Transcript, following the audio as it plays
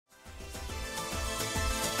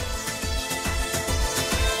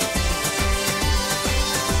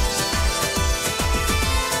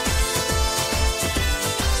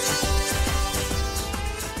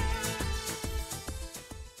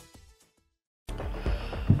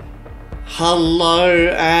Hello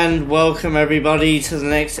and welcome everybody to the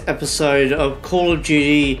next episode of Call of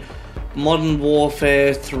Duty Modern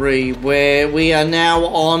Warfare 3, where we are now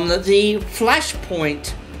on the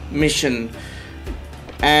Flashpoint mission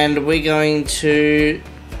and we're going to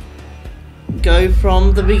go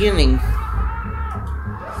from the beginning.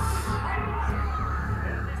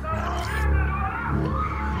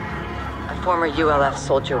 A former ULF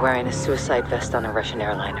soldier wearing a suicide vest on a Russian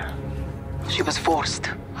airliner. She was forced,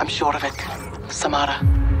 I'm sure of it. Samara.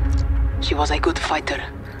 She was a good fighter.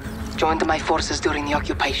 Joined my forces during the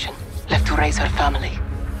occupation. Left to raise her family.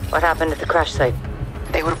 What happened at the crash site?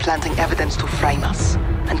 They were planting evidence to frame us,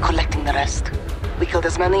 and collecting the rest. We killed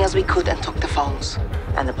as many as we could and took the phones.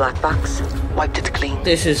 And the black box? Wiped it clean.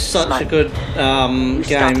 This is such a good You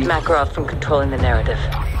game. stopped Makarov from controlling the narrative.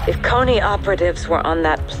 If Coney operatives were on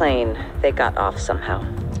that plane, they got off somehow.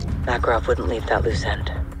 Makarov wouldn't leave that loose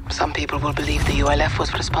end. Some people will believe the ULF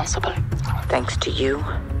was responsible. Thanks to you,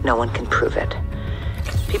 no one can prove it.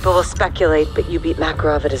 People will speculate, but you beat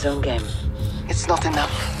Makarov at his own game. It's not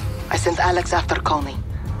enough. I sent Alex after Coney.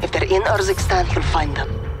 If they're in Urzikstan, he'll find them.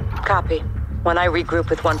 Copy. When I regroup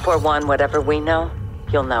with 141, whatever we know,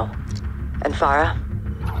 you'll know. And Farah?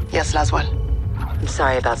 Yes, Laswell. I'm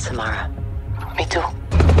sorry about Samara. Me too.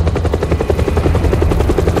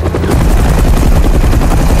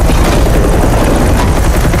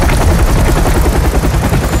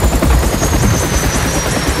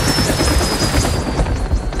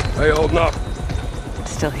 Hey, holding up.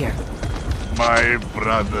 Still here. My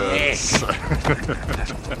brothers.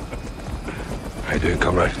 How you doing,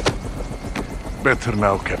 comrade? Better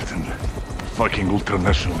now, Captain. Fucking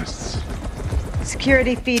ultranationalists.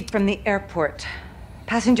 Security feed from the airport.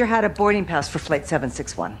 Passenger had a boarding pass for Flight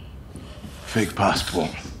 761. Fake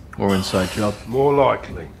passport. Or inside job. More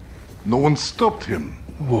likely. No one stopped him.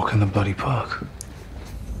 Walk in the bloody park.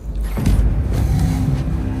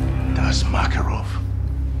 That's Makarov.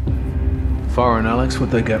 Farah and Alex,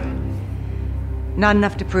 what'd they get? Not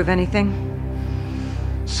enough to prove anything?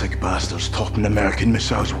 Sick bastards topping American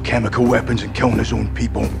missiles with chemical weapons and killing his own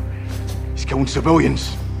people. He's killing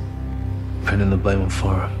civilians. Pinning the blame on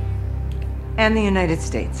Farah. And the United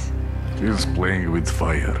States. He's playing with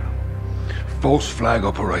fire. False flag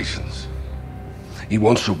operations. He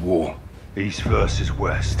wants a war. East versus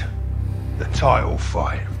West. The title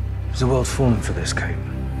fight. Is the world falling for this, Kate?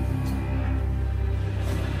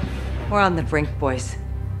 We're on the brink, boys.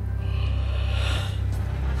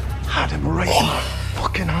 Had him right in my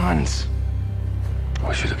fucking hands.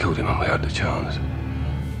 I should have killed him when we had the chance.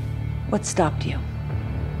 What stopped you?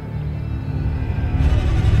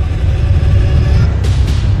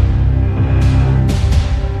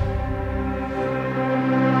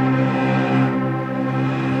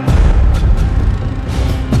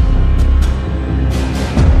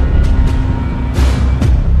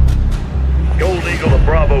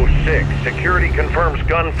 Bravo 6. Security confirms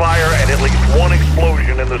gunfire and at least one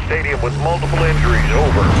explosion in the stadium with multiple injuries.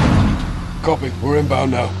 Over. Copy. We're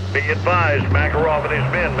inbound now. Be advised, Makarov and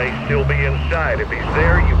his men may still be inside. If he's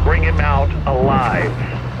there, you bring him out alive.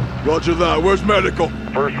 Roger that. Where's medical?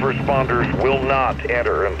 First responders will not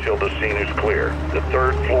enter until the scene is clear. The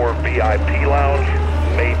third floor VIP lounge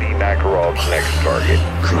may be Makarov's next target.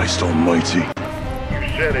 Christ almighty. You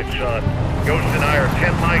said it, son. Ghost and I are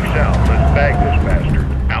 10 mics out. Let's bag this bastard.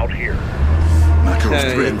 Out here.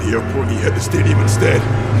 Makarov's threatened the airport. He hit the stadium instead.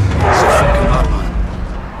 It's a fucking madman.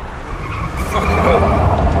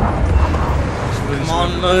 Come on,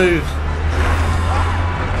 move.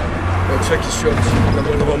 Go check your shots.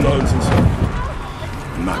 Number of unknowns inside.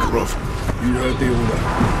 Makarov. You heard the order.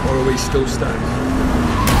 ROE still stands.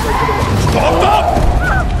 Take it away. Stop!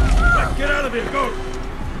 Get out of here, go!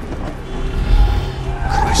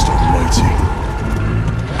 Christ almighty.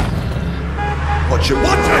 What you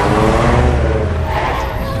wanting?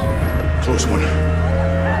 Close one.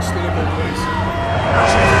 Still in one place.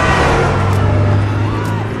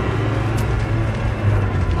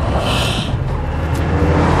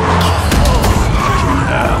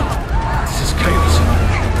 This is chaos.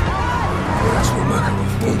 That's what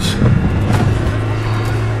Makarov wants.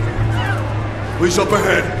 Police up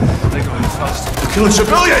ahead. They're going fast. They're killing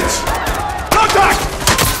civilians! Contact!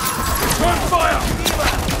 Turn fire!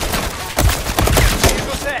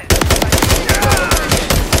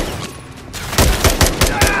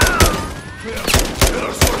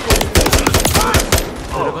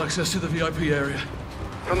 We have access to the VIP area.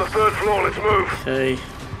 From the third floor, let's move. Okay.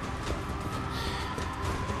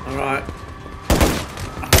 Alright.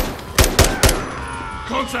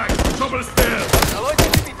 Contact! Top of the stairs!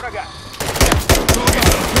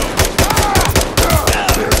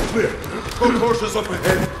 Clear. Both horses up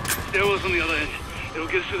ahead. Stairwell's on the other end. It'll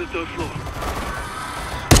get us to the 3rd floor.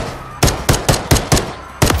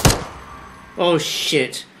 Oh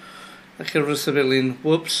shit. I killed a civilian.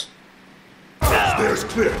 Whoops. Stairs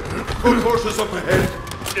clear. Good horses up ahead.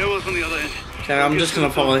 Stairwell's on the other end. Okay, I'm just gonna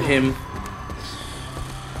follow him.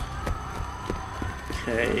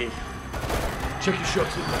 Okay. Check your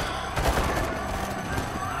shots in there.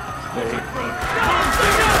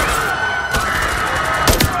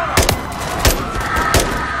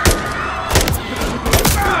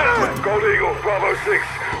 Gold Eagle, Bravo 6.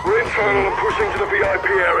 We're internal and pushing to the VIP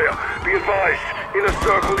area. Be advised, inner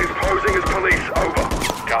circle is posing as police. Over.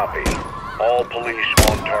 Copy. All police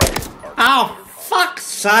on target. Oh, fuck's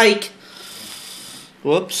sake!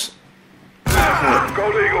 Whoops.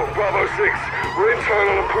 Gold Eagle, Bravo 6. We're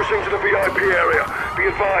internal and pushing to the VIP area. Be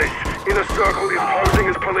advised, inner circle is posing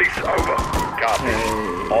as police. Over. Copy.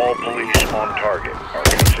 All police on target are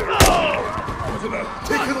considered hostile.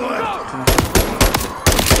 Take it left.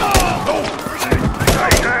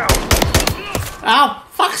 Stay down. Oh,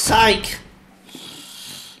 fuck's sake!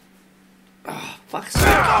 Oh, fuck's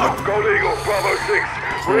sake. Gold Eagle, Bravo 6.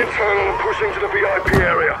 We're internal and pushing to the VIP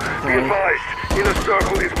area. Be advised, inner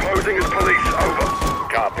circle is posing as police. Over.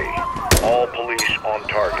 Copy. All police on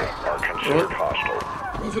target are considered hostile.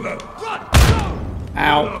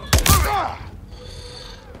 Ow.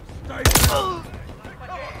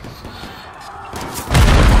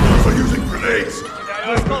 For using grenades.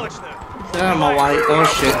 Get out of my way. Oh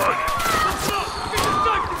shit.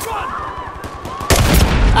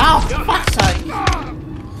 Ow, fuck's sake!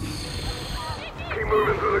 Keep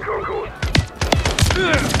moving through the concourse.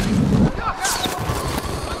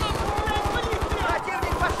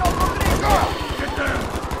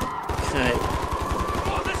 Okay.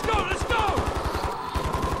 Let's go!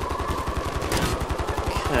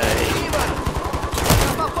 Okay.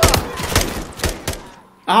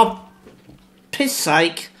 Oh, piss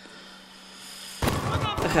sake.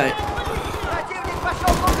 Okay.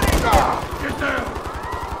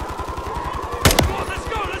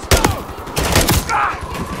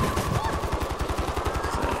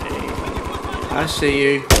 I see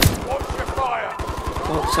you. Watch your fire.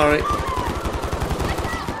 Oh, sorry.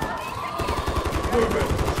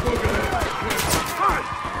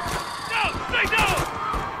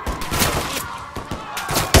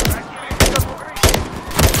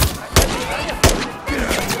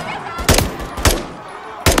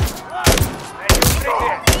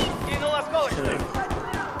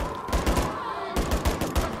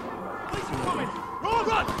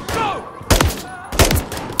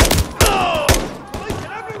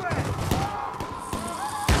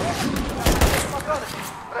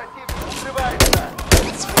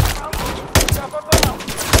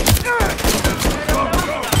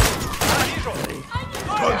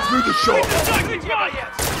 Through the shop.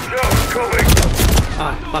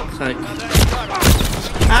 Oh, fuck's sake.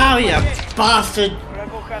 Ow, you bastard!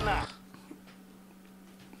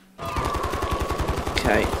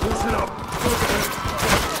 Okay.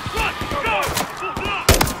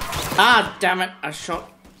 Ah, damn it, I shot.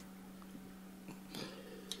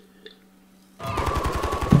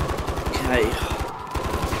 Okay.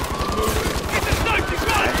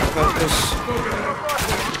 Focus.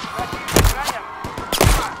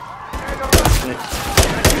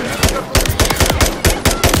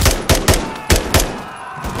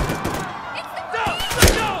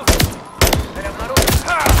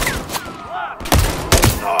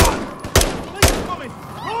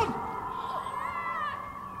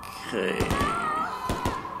 Okay.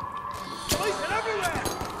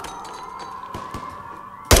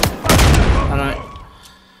 Alright.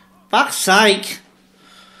 Fuck's sake!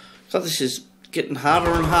 God, this is getting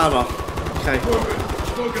harder and harder. Okay.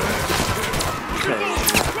 Okay.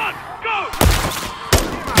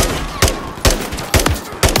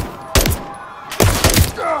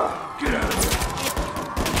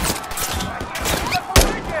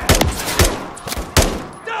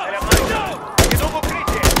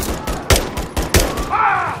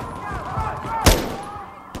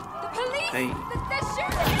 Hey.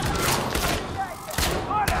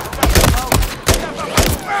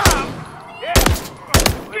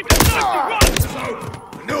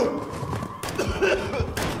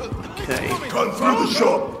 Okay. Run through the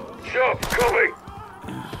shop. Shop coming.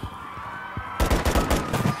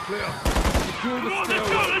 Clear. Secure the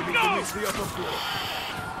stairwell. We need to reach the upper floor.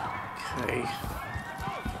 Okay.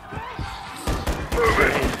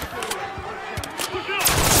 Moving.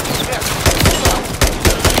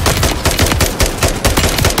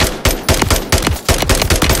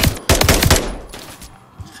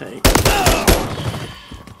 Okay.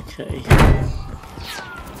 Okay.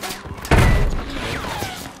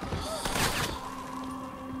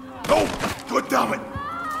 damn it!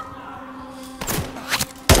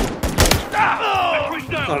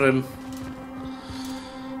 Got him.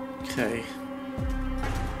 Okay.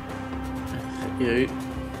 You.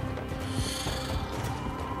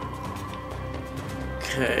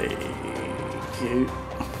 Okay. You.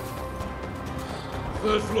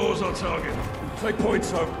 Third floor's on target. Take point,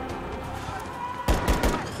 so.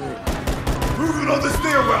 Moving on the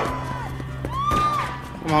stairwell!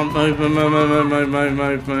 Come on, move.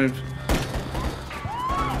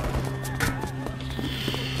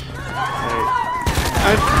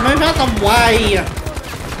 Move out the way!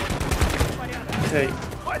 Okay.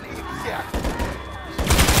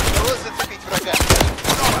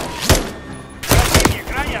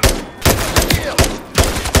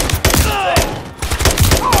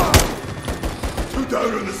 Two down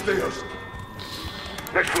on the stairs.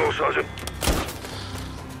 Next floor, Sergeant.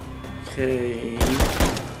 Okay.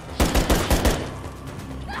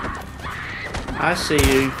 I see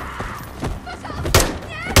you.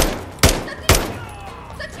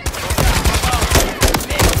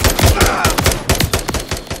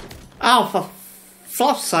 Oh, for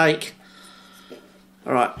flop's sake.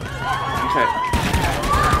 Alright. Okay.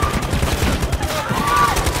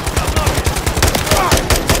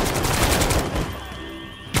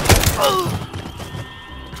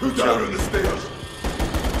 Two down on the stairs.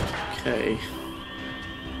 Okay.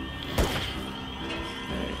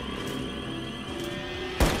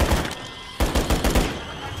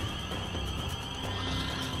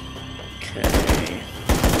 Okay.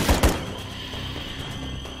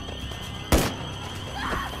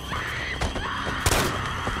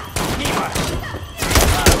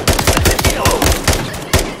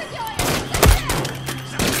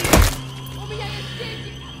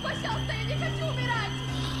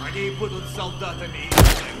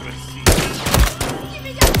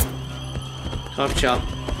 Gotcha.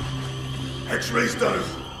 X-rays down.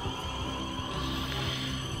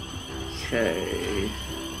 Okay.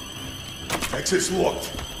 Exit's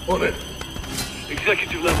locked. On it.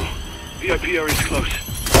 Executive level. VIP area's close.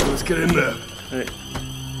 Let's get in there. Hey.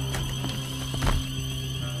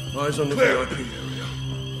 Eyes on the Clear. VIP area.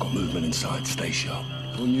 Got movement inside. Stay sharp.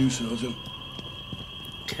 On you, Sergeant.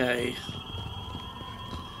 Okay.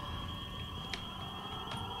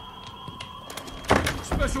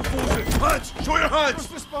 Special forces. Hands! Show your hands!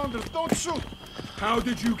 First responders, don't shoot! How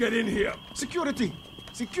did you get in here? Security!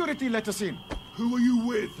 Security let us in. Who are you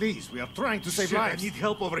with? Please, we are trying to save Shit, lives. I need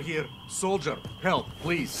help over here. Soldier, help,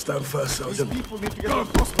 please. Stand first, These Sergeant. people need to get to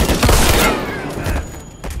the hospital.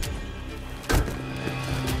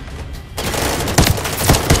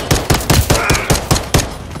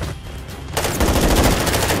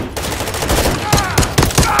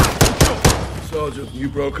 Sergeant, you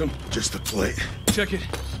broken? Just a plate. Check it.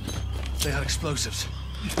 They had explosives.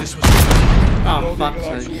 This was... Oh, fuck's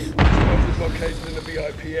sake. Explosives located in the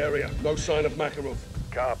VIP area. No sign of Makarov.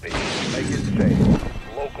 Copy. Make it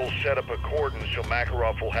safe. Locals set up a cordon so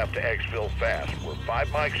Makarov will have to exfil fast. We're 5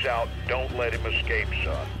 mics out. Don't let him escape,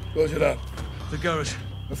 son. Close it up. The garage.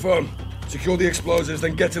 Affirm. Secure the explosives,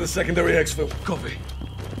 then get to the secondary exfil. Copy.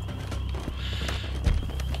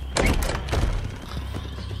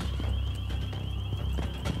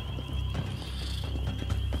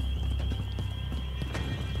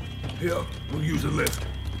 Here, we'll use a lift.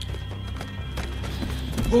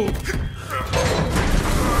 Move!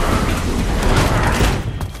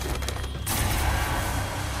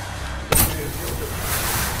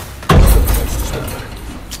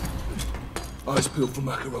 Eyes peeled for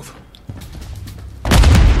Makarov.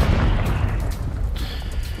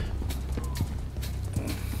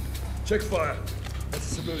 Check fire.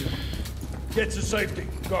 That's a civilian. Get to safety.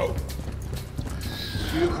 Go.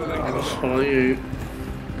 Vehicle incoming. Follow you.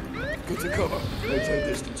 Get to cover. Maintain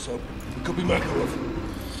distance, so it could be Makarov.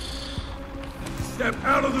 Step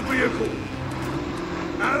out of the vehicle.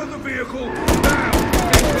 Out of the vehicle now.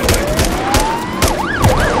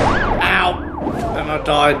 Ow! And I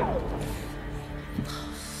died.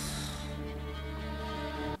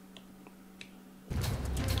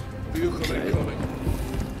 Vehicle incoming.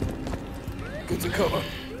 Get to cover.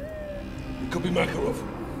 It could be Makarov.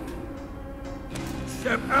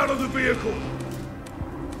 Step out of the vehicle.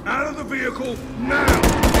 Out of the vehicle now.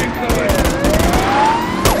 Incoming.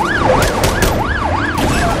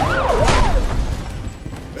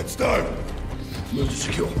 It's down. Move to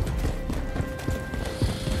secure.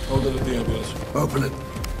 Hold it at the ambulance. Open it.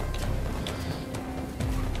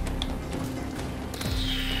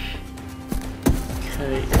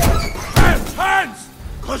 Okay. Hands! Hands!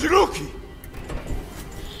 Kazuruki!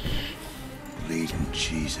 Bleeding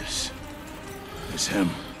Jesus. It's him.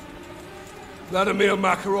 Vladimir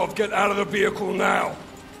Makarov, get out of the vehicle now!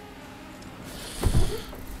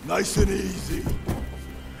 Nice and easy.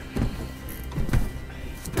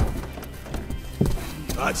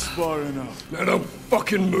 That's far enough. Now don't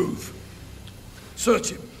fucking move.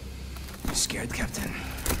 Search him. You scared, Captain?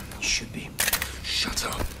 You should be. Shut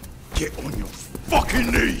up. Get on your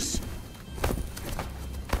fucking knees!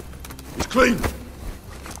 It's clean.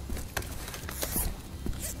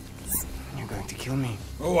 You're going to kill me?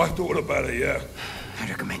 Oh, I thought about it, yeah. I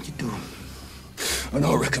recommend you do. And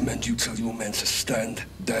I recommend you tell your men to stand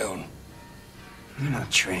down. You're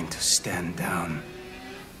not trained to stand down.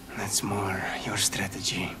 That's more your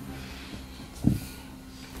strategy.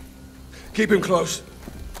 Keep him close.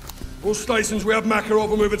 All stations, we have Makarov.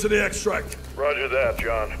 We're moving to the extract. Roger that,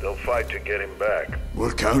 John. They'll fight to get him back.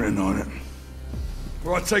 We're counting on it.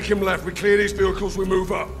 All right, take him left. We clear these vehicles, we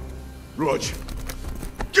move up. Rog,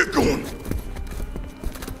 get going!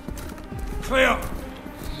 Clear!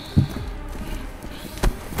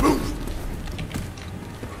 Move!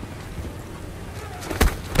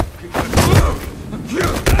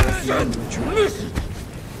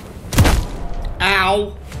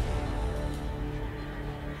 Ow!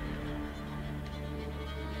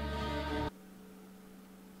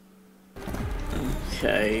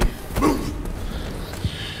 Okay. Move!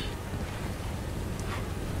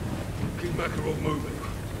 Keep Makarov moving.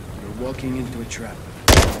 You're walking into a trap.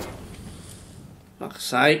 Fuck's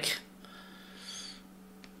sake.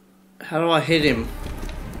 How do I hit him?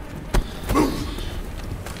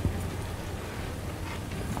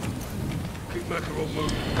 Keep Makarov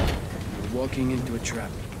moving. You're walking into a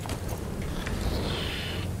trap.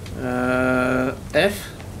 F?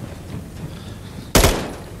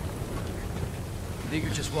 Think you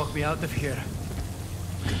just walk me out of here?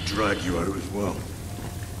 I can drag you out as well.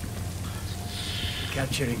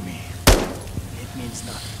 Capturing me. It means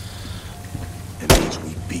nothing. It means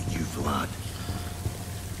we beat you, Vlad.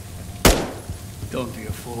 Don't be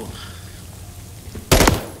a fool.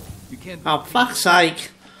 You can't. Oh, fuck's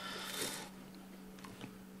sake.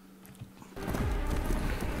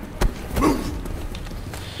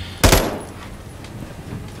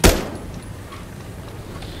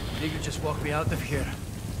 Think you just walk me out of here?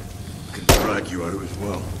 I can drag you out as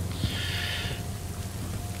well.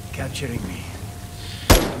 Capturing me.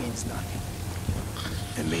 It means nothing.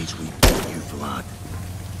 It means we beat you, Vlad.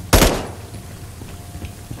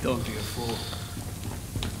 Don't be a fool.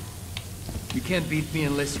 You can't beat me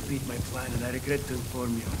unless you beat my plan, and I regret to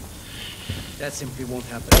inform you. That simply won't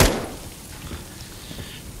happen.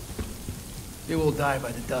 They will die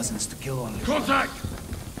by the dozens to kill only. Contact!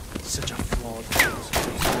 Such a flawed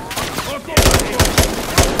philosophy.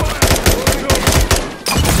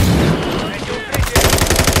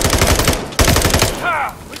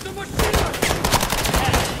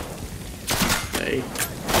 Okay.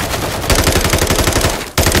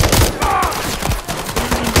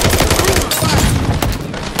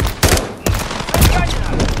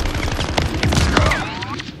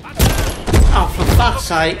 Oh, for fuck's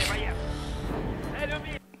sake.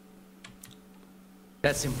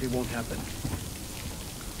 That simply won't happen.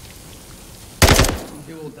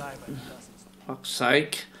 They will die by the dozens. Fuck's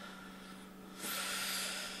sake.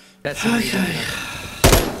 That simply won't Okay. happen.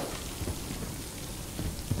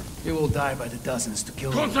 They will die by the dozens to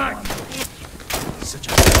kill Contact! everyone. Such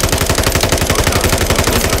a...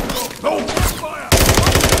 No! Fire!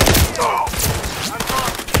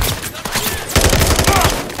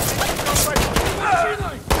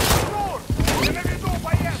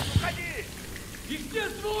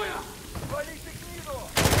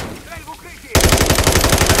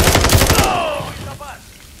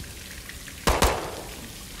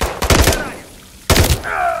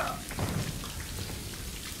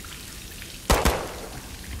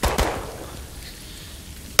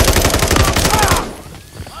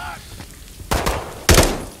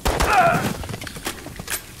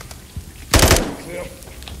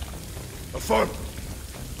 Affirm.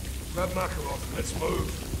 Grab Makarov. Let's move.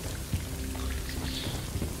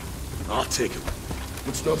 I'll take him.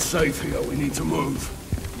 It's not safe here. We need to move.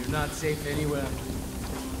 You're not safe anywhere.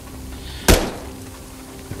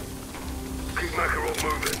 Keep Makarov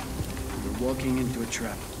moving. You're walking into a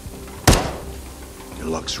trap. Your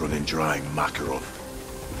luck's running dry, Makarov.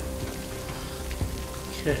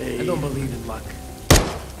 Okay. I don't believe in luck.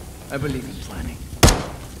 I believe in planning.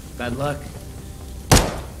 Bad luck.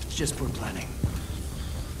 It's just poor planning.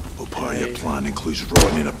 Well, part of your plan includes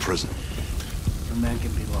rotting in a prison. A man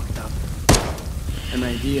can be locked up. An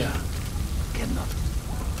idea cannot.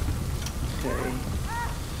 Okay.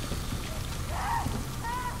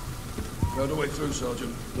 Go the way through,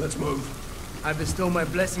 Sergeant. Let's move. I bestow my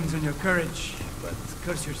blessings on your courage, but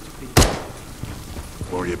curse your stupidity.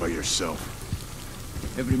 Worry about yourself.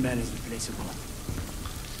 Every man is replaceable.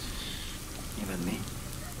 Even me.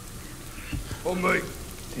 On me.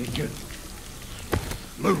 Take it.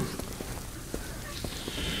 Move.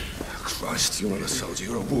 Christ, you're not a soldier,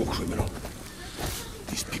 you're a war criminal.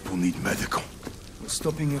 These people need medical. What's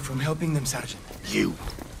stopping you from helping them, Sergeant? You.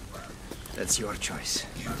 That's your choice.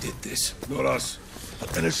 You did this, not us.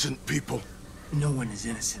 Innocent people. No one is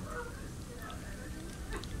innocent.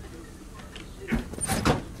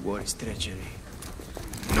 War is treachery.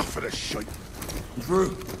 Enough of this shit.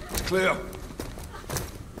 Through. It's clear.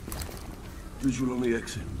 Visual on the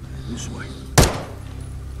exit. This way.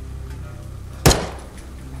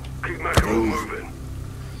 Keep Makarov moving.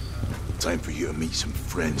 Time for you to meet some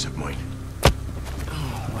friends of mine.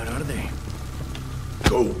 Oh, what are they?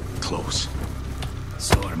 Go close.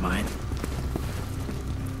 So are mine.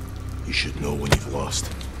 You should know when you've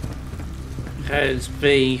lost. Has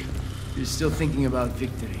B. You're still thinking about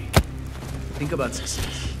victory. Think about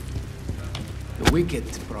success. The wicked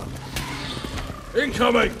problem.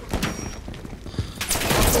 Incoming!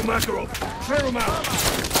 For Makarov. Clear him out!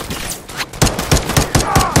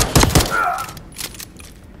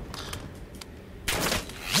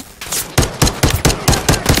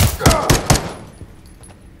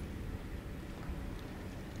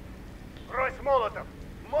 Молотов!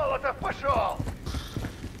 Молотов пошел!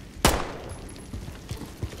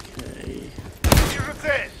 Okay. Вижу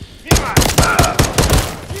цель! Мимо!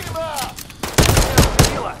 Мимо!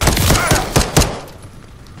 Мимо!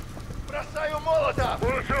 Бросаю молотов!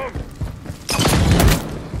 Молотов!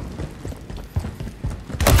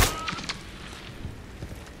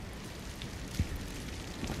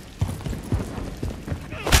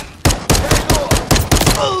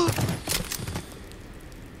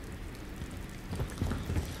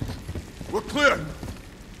 We're clear!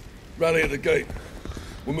 Rally at the gate.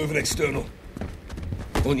 We're moving external.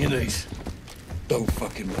 On your knees. Don't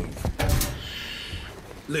fucking move.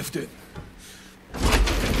 Lift it.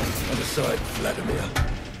 Other side, Vladimir.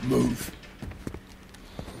 Move.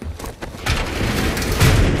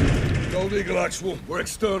 Gold Eagle Actual, we're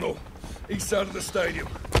external. East side of the stadium.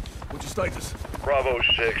 What's your status? Bravo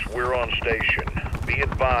 6, we're on station. Be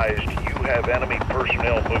advised, you have enemy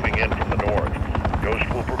personnel moving in from the north. Ghost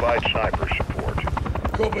will provide sniper support.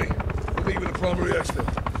 Copy. We'll meet with the primary exfil.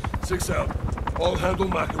 6 out. I'll handle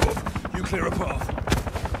Makarov. You clear a path.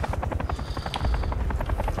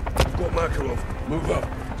 Got Makarov. Move up.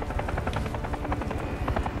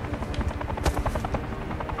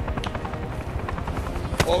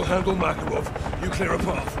 I'll handle Makarov. You clear a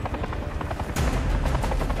path.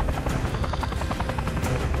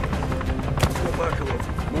 Got Makarov.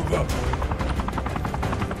 Move up.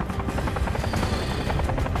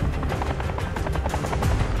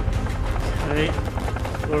 Okay.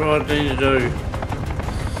 What do I need to do?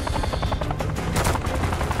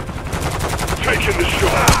 Taking the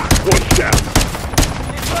shot! One down!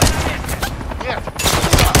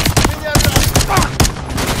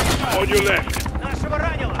 On your left!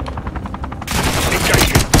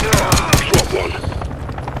 Engaging! Drop one!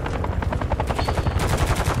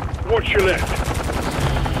 Watch your left!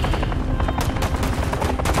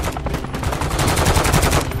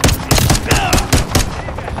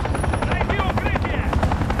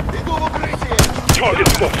 Target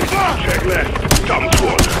spotted. Check left. Thumbs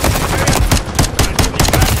one.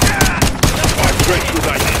 5 threats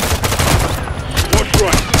remaining. Watch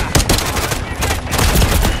right.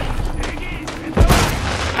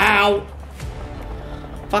 Ow!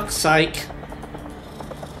 Fuck's sake.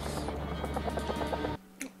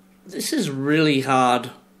 This is really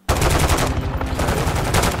hard.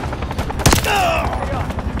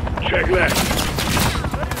 Check left.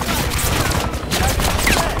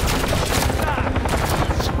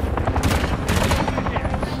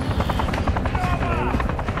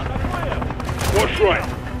 Watch right.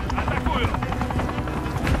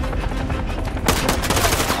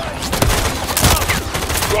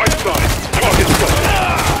 Right side. Target spotted.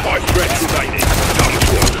 5 threats remaining. Thumbs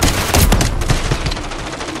one.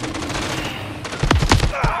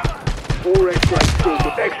 4 X-rays called.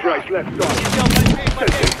 X-rays left side.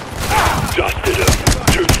 Sensing. Dusted him.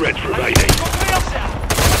 2 threats remaining.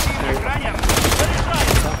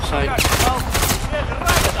 Fuck's sake.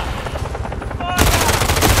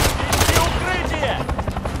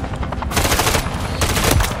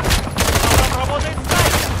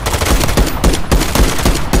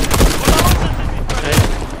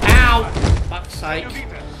 Ow! Fuck's sake.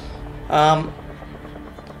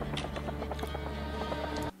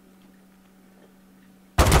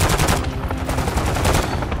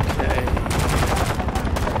 Okay.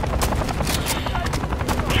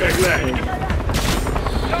 Check left.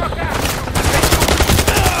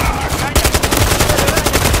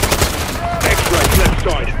 X-ray, left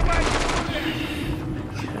side.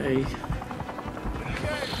 Okay.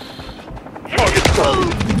 Target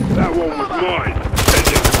spotted. That one was mine. Send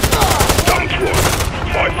it. Dumped one.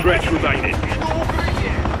 5 threats remaining.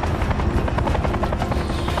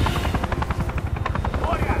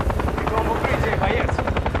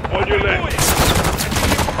 On your left.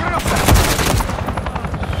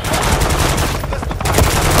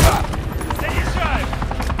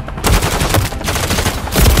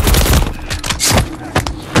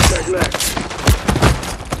 Check left.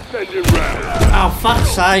 Send him round. Oh,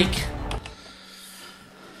 fuck's sake.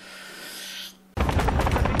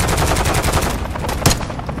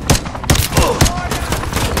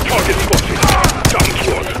 Target spotted. Dumped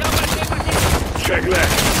one. Check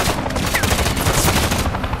left.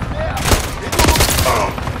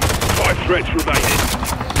 5 threats remaining.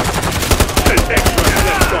 Send X-ray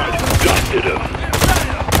left side. Dusted him.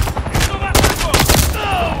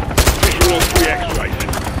 Visual on 3 X-rays.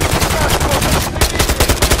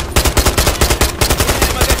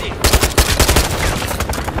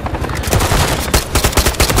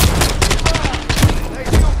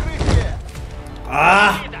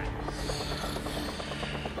 Ah!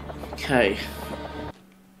 Okay.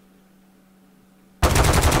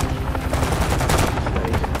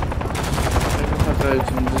 Goes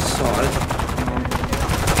on this side.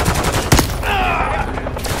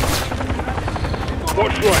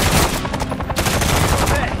 Watch right.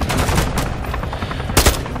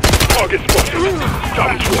 Target spotted.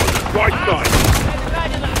 Dumped one. Right side.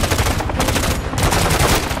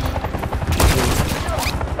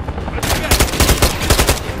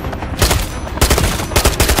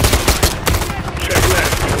 Check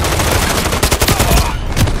left.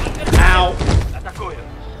 Ow!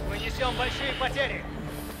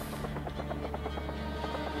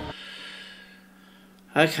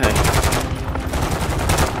 Okay.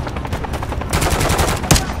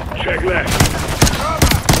 Check left.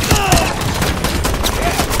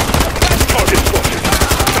 Target spotted.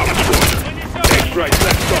 Dumped one. X-ray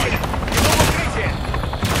left side.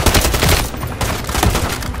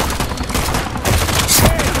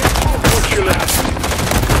 Watch your left.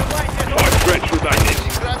 5 threats remaining.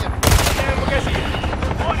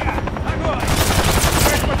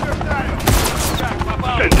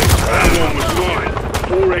 Send it. That one was mine.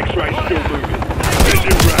 4 X-rays still moving. Send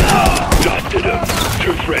him round. Dusted him.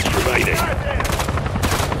 2 threats remaining.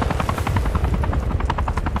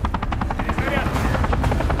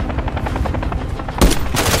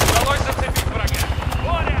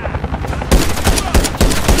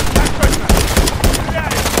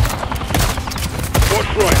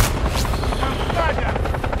 Watch right.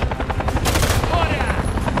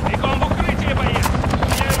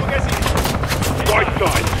 Right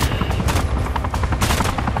side.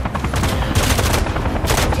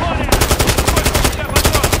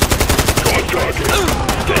 Got target.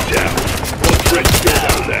 Get down. 1 threat still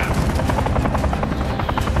down there.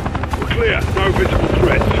 We're clear. No visible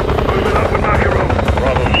threats. Moving up with Makarov.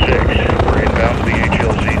 Bravo 6, we're inbound to the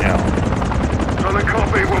HLZ now. Solid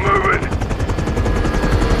copy. We're moving.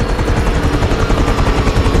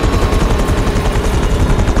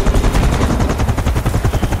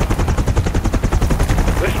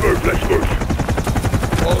 Let's move.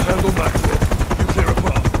 I'll handle Makarov. You clear a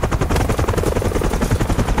path.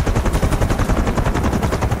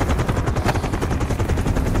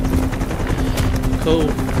 Cool.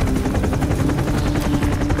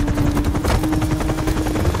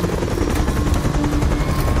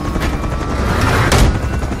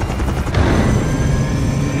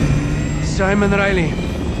 Simon Riley.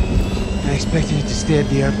 I expected you to stay at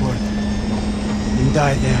the airport and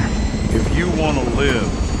die there. If you want to live,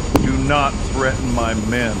 do not threaten my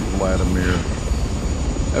men, Vladimir.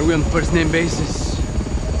 Are we on first-name basis?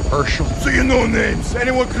 Herschel. So you know names.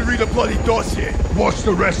 Anyone could read a bloody dossier. What's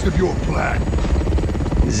the rest of your plan?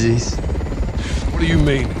 This. What do you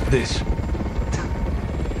mean, this?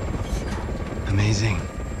 Amazing.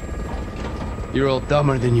 You're all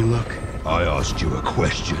dumber than you look. I asked you a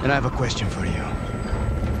question. And I have a question for you.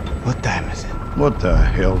 What time is it? What the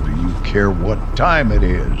hell do you care what time it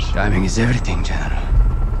is? Timing is everything, General.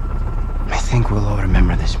 I think we'll all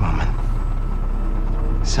remember this moment.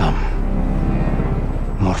 Some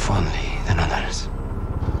more fondly than others.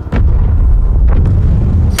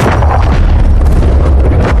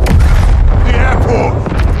 The airport!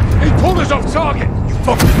 He pulled us off target! You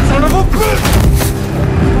fucking son of a bitch!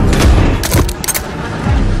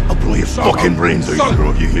 I'll blow your fucking brains out, either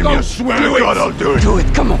of you, hear me? I swear to God I'll do it! Do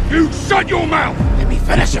it, come on! You shut your mouth! Let me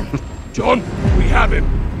finish him. John, we have him.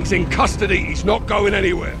 He's in custody. He's not going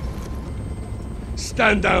anywhere.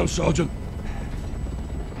 Stand down, Sergeant.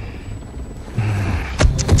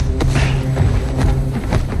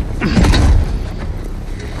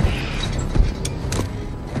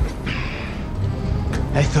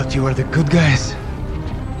 I thought you were the good guys.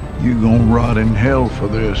 You gonna rot in hell for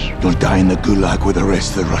this. You'll die in the gulag with the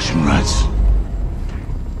rest of the Russian rats.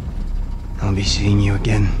 I'll be seeing you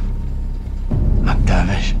again,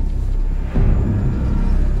 McTavish.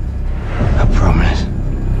 I promise.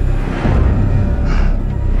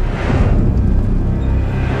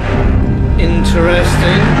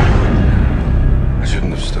 Interesting. I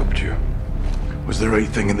shouldn't have stopped you. Was the right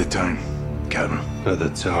thing at the time, Captain? At the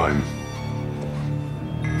time.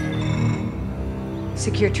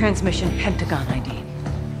 Secure transmission, Pentagon ID.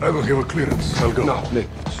 I will give a clearance. I'll go. No, Nick,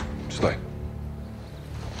 stay.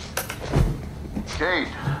 Kate,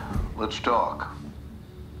 let's talk.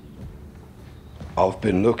 I've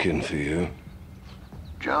been looking for you.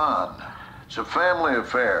 John, it's a family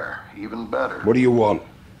affair. Even better. What do you want?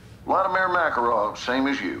 Vladimir Makarov, same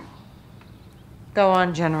as you. Go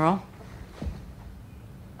on, General.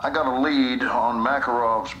 I got a lead on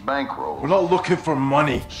Makarov's bankroll. We're not looking for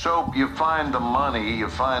money. So you find the money, you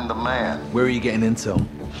find the man. Where are you getting intel?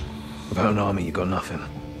 Without an army, you got nothing.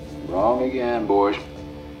 Wrong again, boys.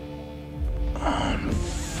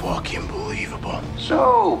 Unfucking believable.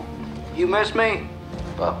 So, you missed me?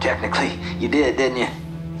 Well, technically, you did, didn't you?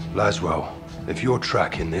 Laswell, if you're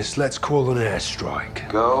tracking this, let's call an airstrike.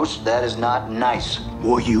 Ghost, that is not nice.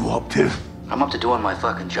 What are you up to? I'm up to doing my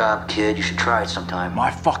fucking job, kid. You should try it sometime.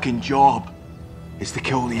 My fucking job is to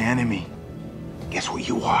kill the enemy. Guess what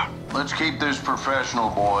you are? Let's keep this professional,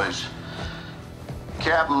 boys.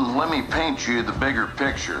 Captain, let me paint you the bigger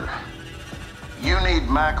picture. You need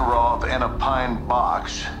Makarov in a pine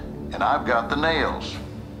box, and I've got the nails.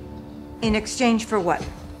 In exchange for what?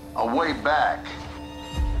 A way back.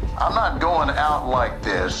 I'm not going out like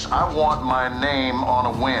this. I want my name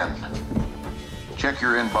on a win. Check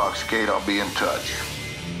your inbox, Kate. I'll be in touch.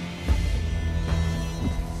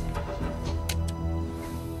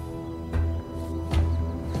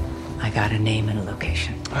 I got a name and a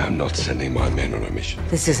location. I am not sending my men on a mission.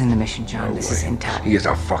 This isn't a mission, John. No This way. is intel. He is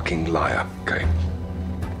a fucking liar, okay?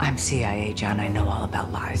 I'm CIA, John. I know all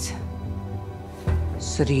about lies.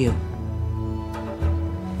 So do you.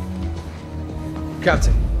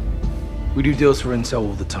 Captain, we do deals for intel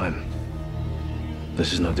all the time.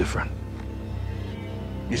 This is no different.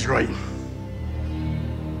 He's right.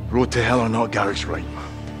 Road to hell or not, Garrick's right.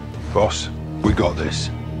 Boss, we got this.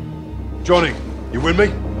 Johnny, you with me?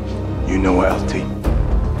 You know it, LT.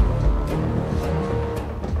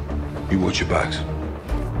 You watch your backs.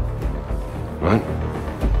 Right?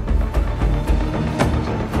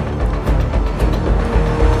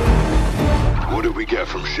 What did we get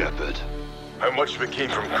from Shepard? How much of it came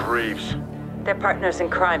from Graves? They're partners in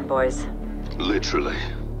crime, boys. Literally.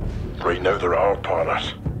 Right now they're our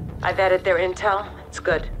partners. I vetted their intel. It's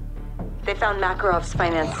good. They found Makarov's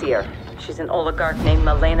financier. She's an oligarch named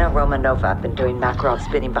Milena Romanova. Been doing Makarov's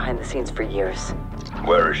bidding behind the scenes for years.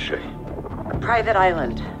 Where is she? A private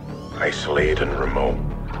island. Isolated and remote.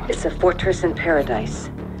 It's a fortress in paradise.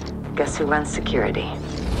 Guess who runs security?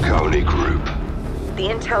 Coney Group. The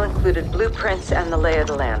intel included blueprints and the lay of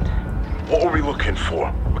the land. What are we looking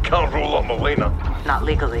for? We can't roll up Milena. Not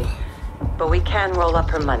legally, but we can roll up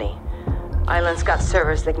her money. Island's got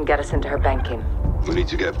servers that can get us into her banking. We need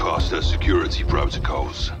to get past their security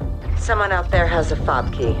protocols. Someone out there has a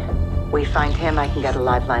fob key. We find him, I can get a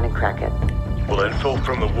live line and crack it. We'll infill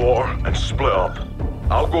from the water and split up.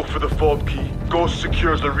 I'll go for the fob key. Ghost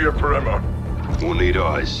secures the rear perimeter. We'll need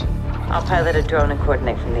eyes. I'll pilot a drone and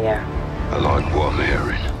coordinate from the air. I like what I'm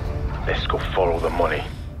hearing. Let's go follow the money.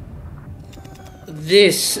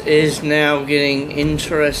 This is now getting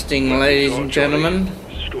interesting, ladies and gentlemen.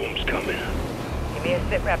 Storm's coming. Give me a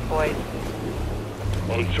sit rep, boys.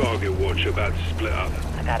 On target watch, about to split up.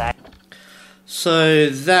 I got it. So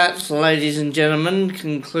that, ladies and gentlemen,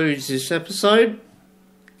 concludes this episode.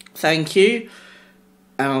 Thank you,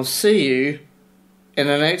 and I'll see you in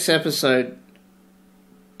the next episode.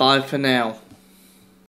 Bye for now.